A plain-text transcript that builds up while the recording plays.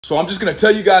So I'm just going to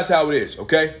tell you guys how it is,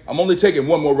 okay? I'm only taking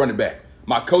one more running back.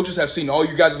 My coaches have seen all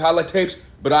you guys' highlight tapes,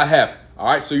 but I haven't. All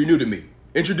right, so you're new to me.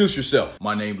 Introduce yourself.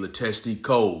 My name is Latesty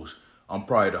Coles. I'm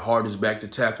probably the hardest back to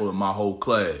tackle in my whole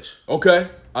class. Okay,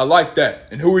 I like that.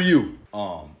 And who are you?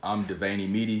 I'm Devaney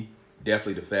Meaty,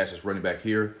 definitely the fastest running back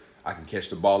here. I can catch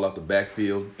the ball out the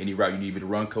backfield. Any route you need me to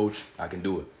run, coach, I can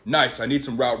do it. Nice, I need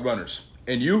some route runners.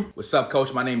 And you? What's up,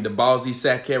 coach? My name is DeBallsy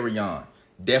Sakarian.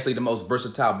 Definitely the most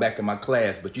versatile back in my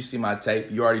class, but you see my tape.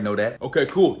 You already know that. Okay,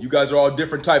 cool. You guys are all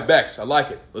different type backs. I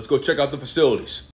like it. Let's go check out the facilities.